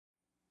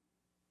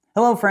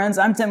Hello friends,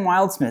 I'm Tim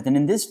WIldsmith, and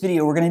in this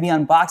video we're going to be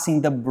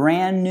unboxing the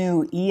brand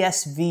new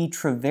ESV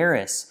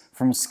Treveris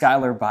from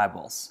Schuyler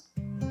Bibles.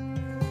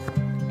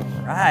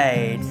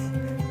 Right,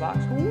 box,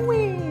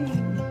 whee!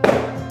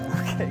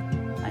 Okay,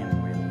 I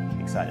am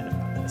really excited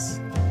about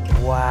this.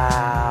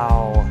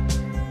 Wow,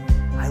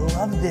 I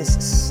love this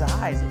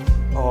size.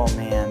 Oh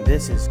man,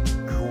 this is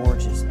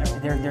gorgeous.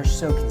 They're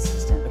so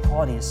consistent, the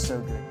quality is so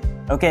good.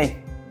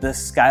 Okay. The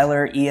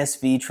Schuyler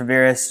ESV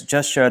Treveris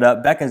just showed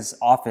up. Becca's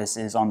office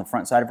is on the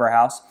front side of our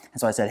house,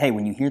 and so I said, hey,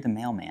 when you hear the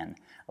mailman,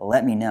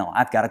 let me know.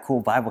 I've got a cool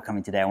Bible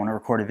coming today. I want to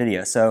record a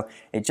video. So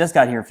it just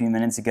got here a few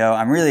minutes ago.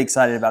 I'm really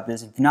excited about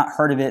this. If you've not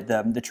heard of it,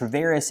 the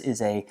Treveris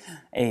is a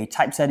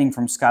typesetting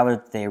from Schuyler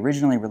that they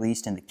originally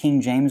released in the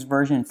King James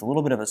Version. It's a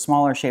little bit of a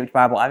smaller shaped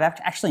Bible. I've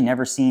actually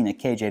never seen a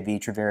KJV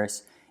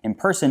Treveris in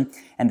person,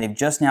 and they've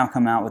just now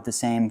come out with the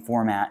same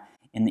format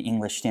in the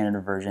English Standard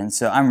Version.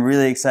 So I'm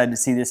really excited to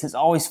see this. It's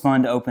always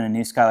fun to open a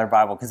new Schuyler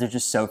Bible because they're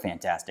just so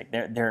fantastic.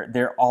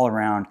 They're all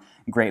around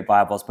great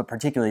Bibles, but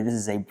particularly this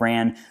is a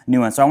brand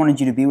new one. So I wanted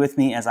you to be with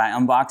me as I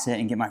unbox it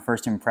and get my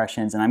first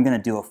impressions, and I'm going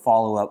to do a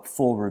follow-up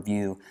full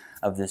review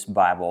of this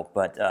Bible.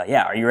 But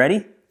yeah, are you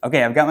ready?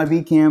 Okay, I've got my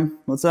bead cam.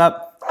 What's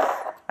up?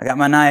 I got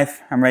my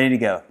knife. I'm ready to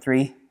go.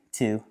 3,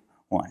 2,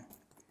 1.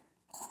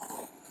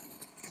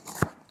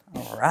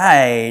 All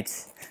right.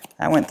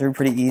 That went through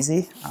pretty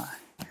easy.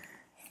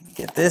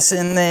 Get this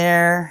in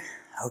there.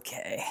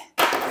 Okay.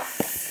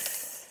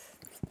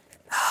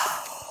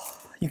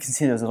 You can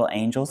see those little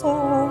angels.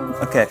 Oh.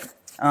 Okay.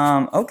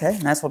 Okay,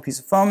 nice little piece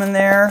of foam in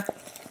there.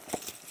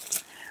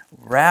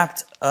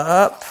 Wrapped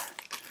up.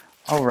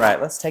 All right,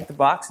 let's take the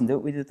box and do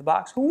what we did with the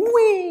box.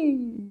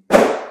 Whee!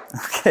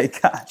 Okay,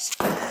 gosh.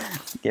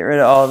 Get rid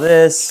of all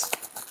this.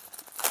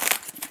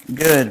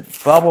 Good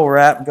bubble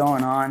wrap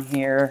going on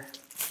here.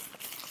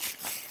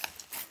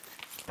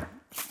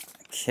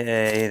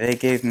 Okay, they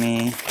gave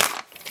me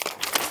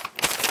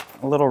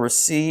a little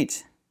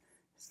receipt.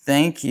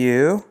 Thank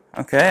you.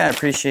 Okay, I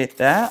appreciate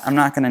that. I'm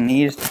not going to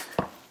need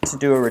to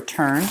do a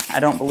return,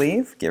 I don't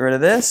believe. Get rid of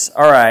this.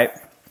 All right.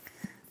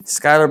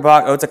 Schuyler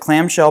box. Oh, it's a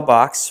clamshell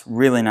box.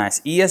 Really nice.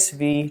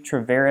 ESV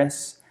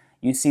Treveris.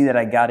 You see that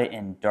I got it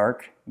in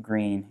dark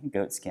green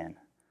goatskin.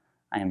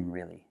 I am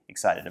really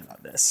excited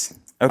about this.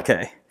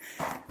 Okay.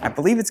 I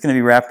believe it's going to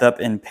be wrapped up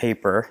in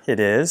paper. It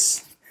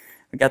is.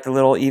 We got the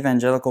little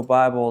Evangelical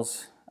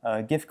Bibles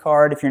gift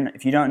card.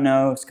 If you don't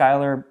know,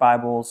 Schuyler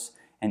Bibles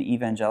and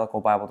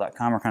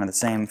evangelicalbible.com are kind of the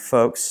same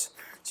folks.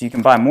 So you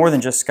can buy more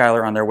than just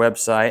Schuyler on their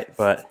website.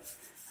 But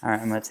all right,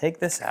 I'm going to take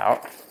this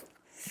out.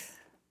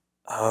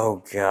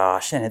 Oh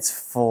gosh, and it's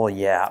full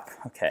yap.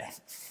 Okay.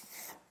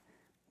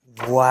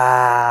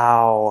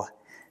 Wow,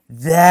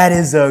 that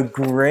is a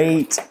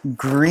great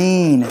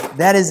green.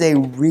 That is a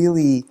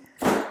really,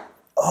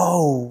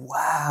 oh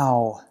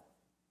wow.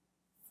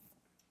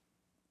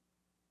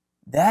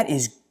 That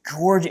is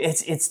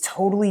gorgeous. It's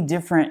totally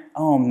different.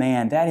 Oh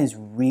man, that is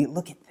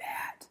look at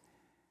that.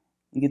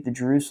 You get the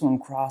Jerusalem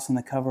cross on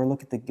the cover.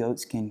 Look at the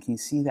goatskin. Can you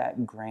see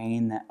that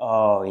grain?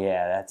 Oh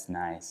yeah, that's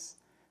nice.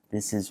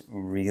 This is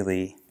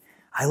really,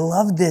 I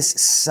love this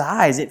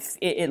size.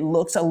 It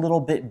looks a little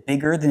bit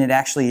bigger than it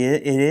actually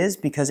is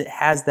because it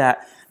has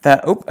that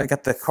oh, I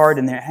got the card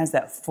in there. It has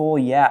that full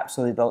yap,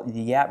 so the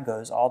yap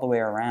goes all the way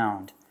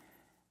around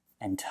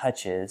and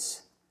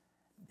touches.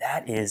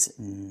 That is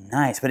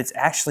nice, but it's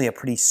actually a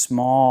pretty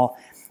small,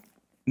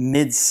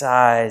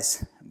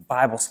 mid-size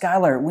Bible.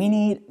 Schuyler, we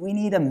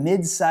need a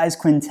mid-size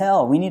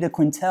quintel. We need a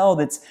quintel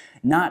that's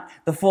not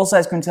the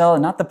full-size quintel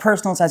and not the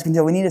personal-size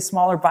quintel. We need a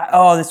smaller Bible.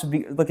 Oh, this would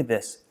be, look at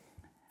this.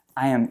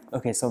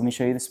 Okay, so let me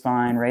show you the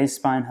spine. Raised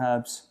spine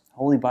hubs,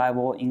 Holy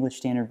Bible, English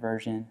Standard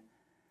Version,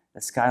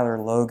 the Schuyler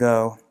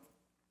logo.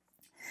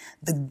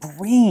 The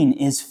green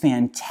is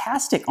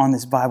fantastic on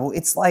this Bible.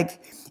 It's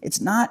like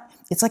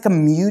a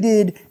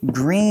muted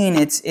green.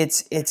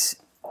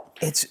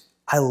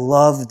 I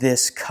love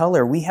this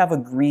color. We have a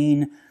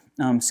green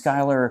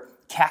Schuyler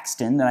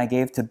Caxton that I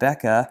gave to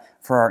Becca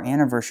for our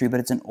anniversary,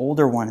 but it's an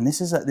older one, and this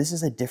is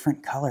a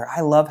different color.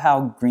 I love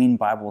how green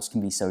Bibles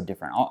can be so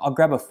different. I'll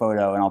grab a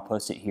photo and I'll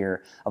post it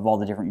here of all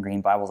the different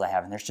green Bibles I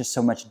have, and there's just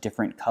so much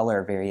different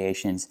color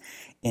variations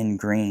in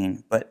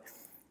green. But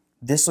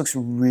this looks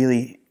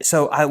really,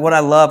 so what I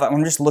love,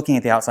 I'm just looking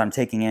at the outside, I'm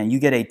taking in, you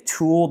get a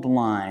tooled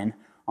line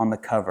on the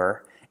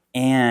cover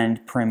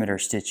and perimeter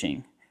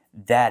stitching.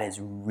 That is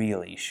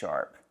really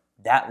sharp.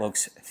 That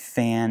looks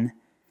fantastic.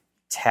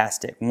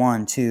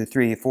 1, 2,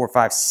 3, 4,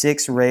 5,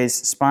 6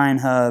 raised spine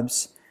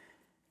hubs.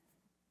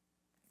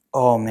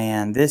 Oh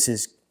man, this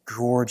is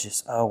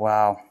gorgeous. Oh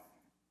wow.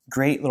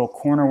 Great little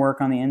corner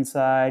work on the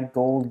inside,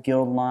 gold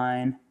gild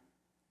line.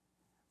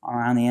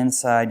 Around the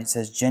inside, it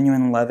says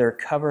genuine leather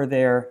cover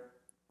there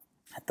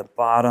at the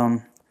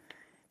bottom.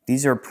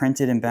 These are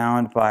printed and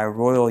bound by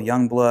Royal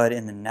Youngblood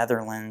in the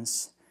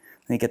Netherlands.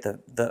 Let me get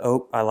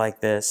oh, I like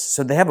this.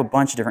 So they have a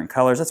bunch of different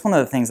colors. That's one of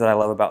the things that I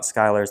love about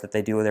Schuyler is that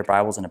they do with their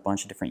Bibles in a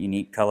bunch of different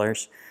unique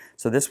colors.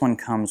 So this one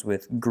comes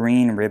with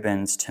green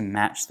ribbons to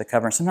match the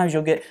cover. Sometimes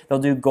they'll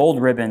do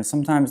gold ribbons.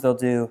 Sometimes they'll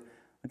do,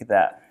 look at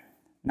that,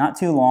 not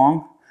too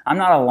long, I'm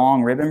not a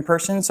long ribbon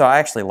person, so I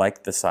actually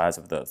like the size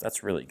of those.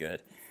 That's really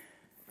good.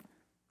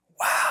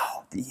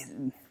 Wow.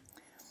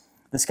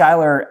 The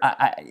Schuyler,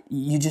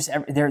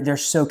 they're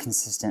so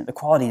consistent. The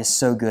quality is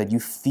so good. You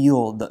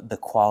feel the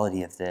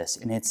quality of this,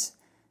 and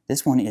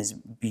this one is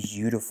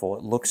beautiful.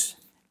 It looks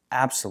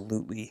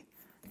absolutely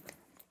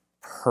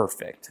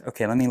perfect.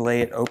 Okay, let me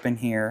lay it open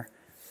here.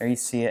 There you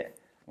see it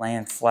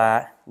laying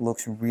flat.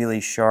 Looks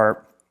really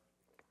sharp.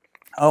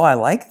 Oh, I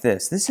like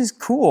this. This is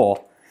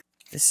cool.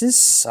 This is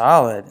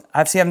solid.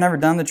 I've never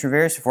done the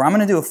Treveris before. I'm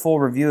going to do a full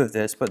review of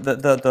this, but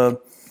the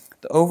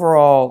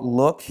overall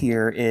look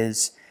here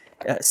is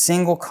a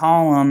single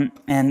column,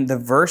 and the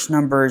verse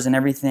numbers and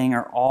everything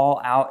are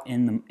all out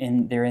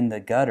they're in the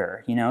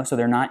gutter, you know, so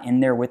they're not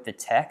in there with the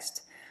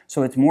text.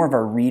 So it's more of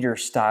a reader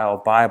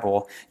style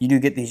Bible. You do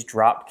get these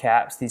drop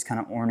caps, these kind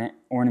of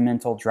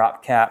ornamental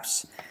drop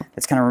caps.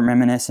 That's kind of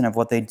reminiscent of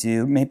what they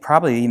do.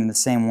 Probably even the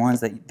same ones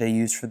that they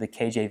use for the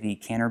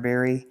KJV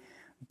Canterbury.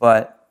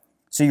 But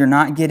so you're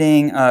not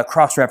getting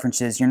cross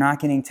references. You're not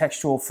getting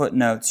textual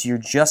footnotes. You're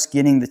just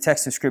getting the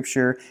text of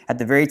Scripture. At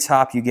the very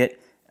top, you get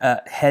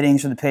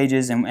headings for the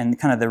pages and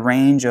kind of the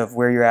range of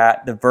where you're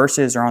at. The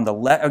verses are on the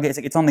left. Okay,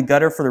 it's on the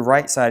gutter for the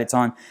right side. It's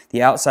on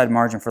the outside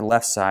margin for the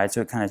left side.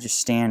 So it kind of just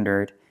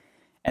standard.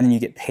 And then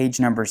you get page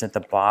numbers at the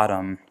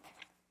bottom.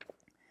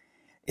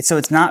 So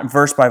it's not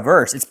verse by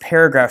verse. It's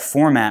paragraph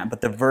format,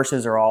 but the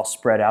verses are all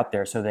spread out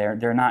there. So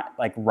they're not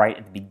like right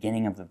at the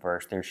beginning of the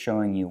verse. They're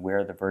showing you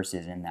where the verse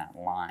is in that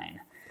line.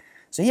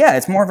 So yeah,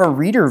 it's more of a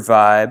reader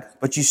vibe,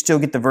 but you still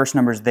get the verse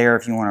numbers there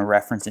if you want to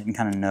reference it and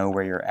kind of know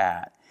where you're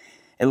at.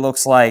 It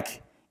looks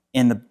like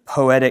in the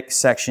poetic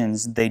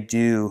sections, they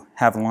do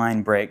have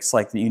line breaks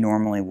like you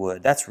normally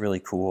would. That's really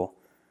cool.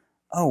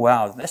 Oh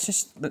wow, that's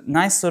just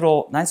nice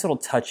little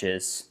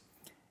touches.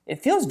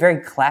 It feels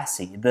very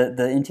classy.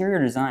 The interior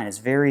design is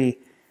very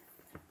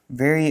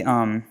it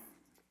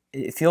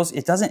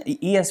doesn't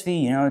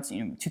ESV, you know, it's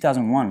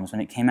 2001 was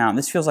when it came out.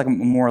 This feels like a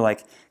more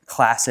like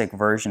classic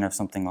version of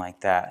something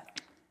like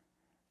that.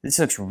 This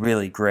looks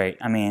really great.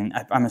 I mean,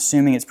 I'm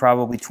assuming it's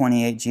probably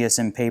 28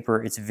 GSM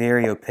paper. It's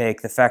very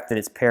opaque. The fact that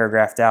it's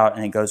paragraphed out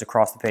and it goes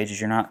across the pages,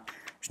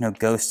 there's no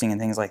ghosting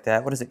and things like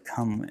that. What does it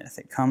come with?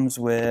 It comes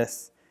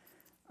with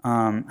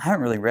I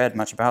haven't really read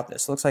much about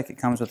this. It looks like it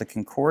comes with a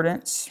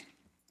concordance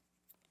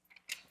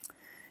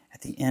at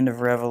the end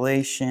of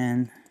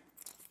Revelation.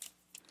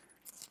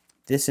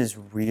 This is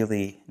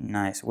really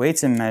nice.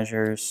 Weights and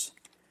measures,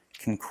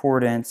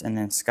 concordance, and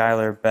then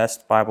Schuyler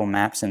Best Bible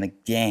Maps in the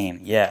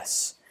Game.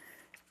 Yes.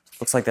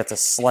 Looks like that's a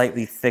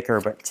slightly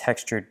thicker but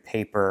textured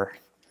paper.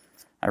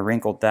 I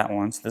wrinkled that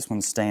one, so this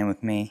one's staying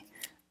with me.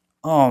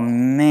 Oh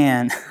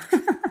man.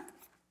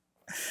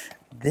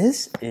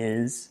 This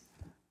is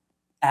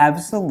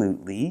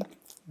absolutely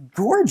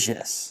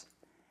gorgeous.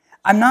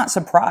 I'm not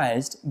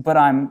surprised, but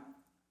I'm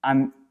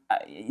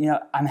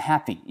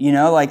happy. You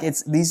know, like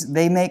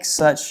they make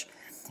such.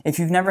 If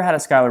you've never had a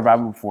Schuyler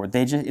Bible before,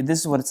 this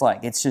is what it's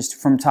like. It's just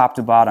from top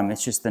to bottom.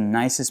 It's just the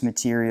nicest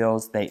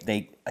materials.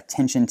 They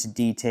attention to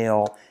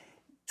detail,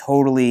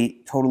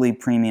 totally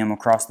premium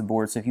across the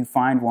board. So if you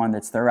find one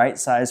that's the right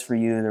size for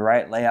you, the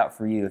right layout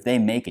for you, if they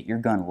make it, you're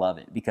gonna love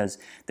it because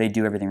they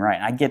do everything right.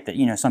 And I get that,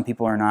 you know, some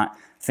people are not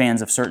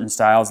fans of certain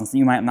styles, and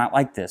you might not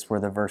like this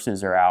where the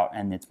verses are out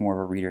and it's more of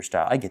a reader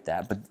style. I get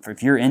that, but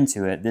if you're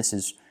into it, this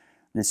is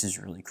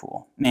really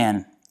cool,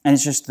 man. And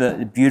it's just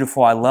the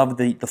beautiful. I love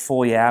the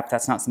full yap.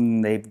 That's not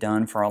something they've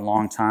done for a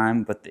long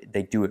time, but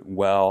they do it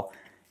well.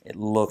 It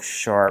looks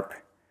sharp.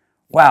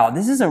 Wow,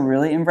 this is a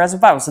really impressive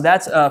Bible. So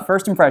that's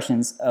first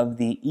impressions of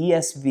the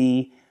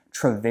ESV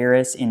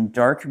Treveris in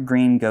dark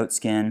green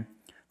goatskin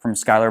from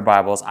Schuyler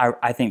Bibles.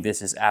 I think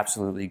this is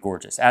absolutely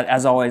gorgeous.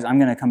 As always, I'm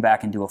going to come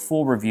back and do a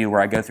full review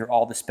where I go through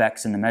all the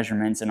specs and the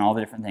measurements and all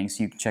the different things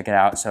so you can check it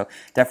out. So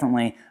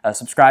definitely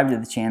subscribe to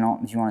the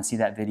channel if you want to see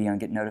that video and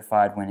get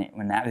notified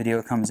when that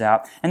video comes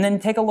out. And then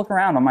take a look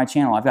around on my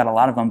channel. I've got a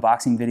lot of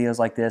unboxing videos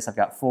like this. I've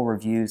got full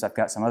reviews. I've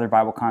got some other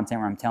Bible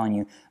content where I'm telling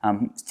you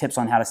tips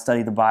on how to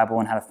study the Bible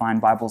and how to find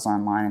Bibles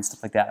online and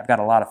stuff like that. I've got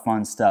a lot of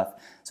fun stuff.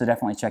 So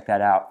definitely check that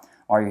out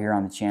while you're here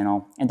on the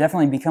channel. And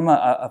definitely become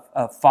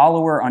a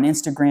follower on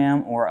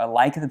Instagram or a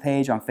like of the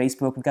page on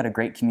Facebook. We've got a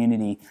great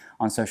community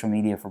on social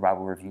media for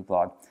Bible Review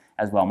Blog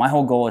as well. My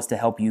whole goal is to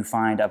help you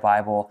find a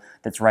Bible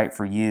that's right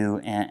for you.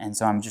 And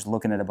so I'm just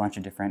looking at a bunch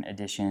of different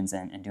editions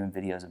and doing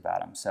videos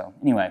about them. So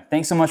anyway,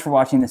 thanks so much for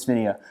watching this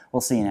video.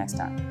 We'll see you next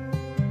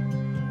time.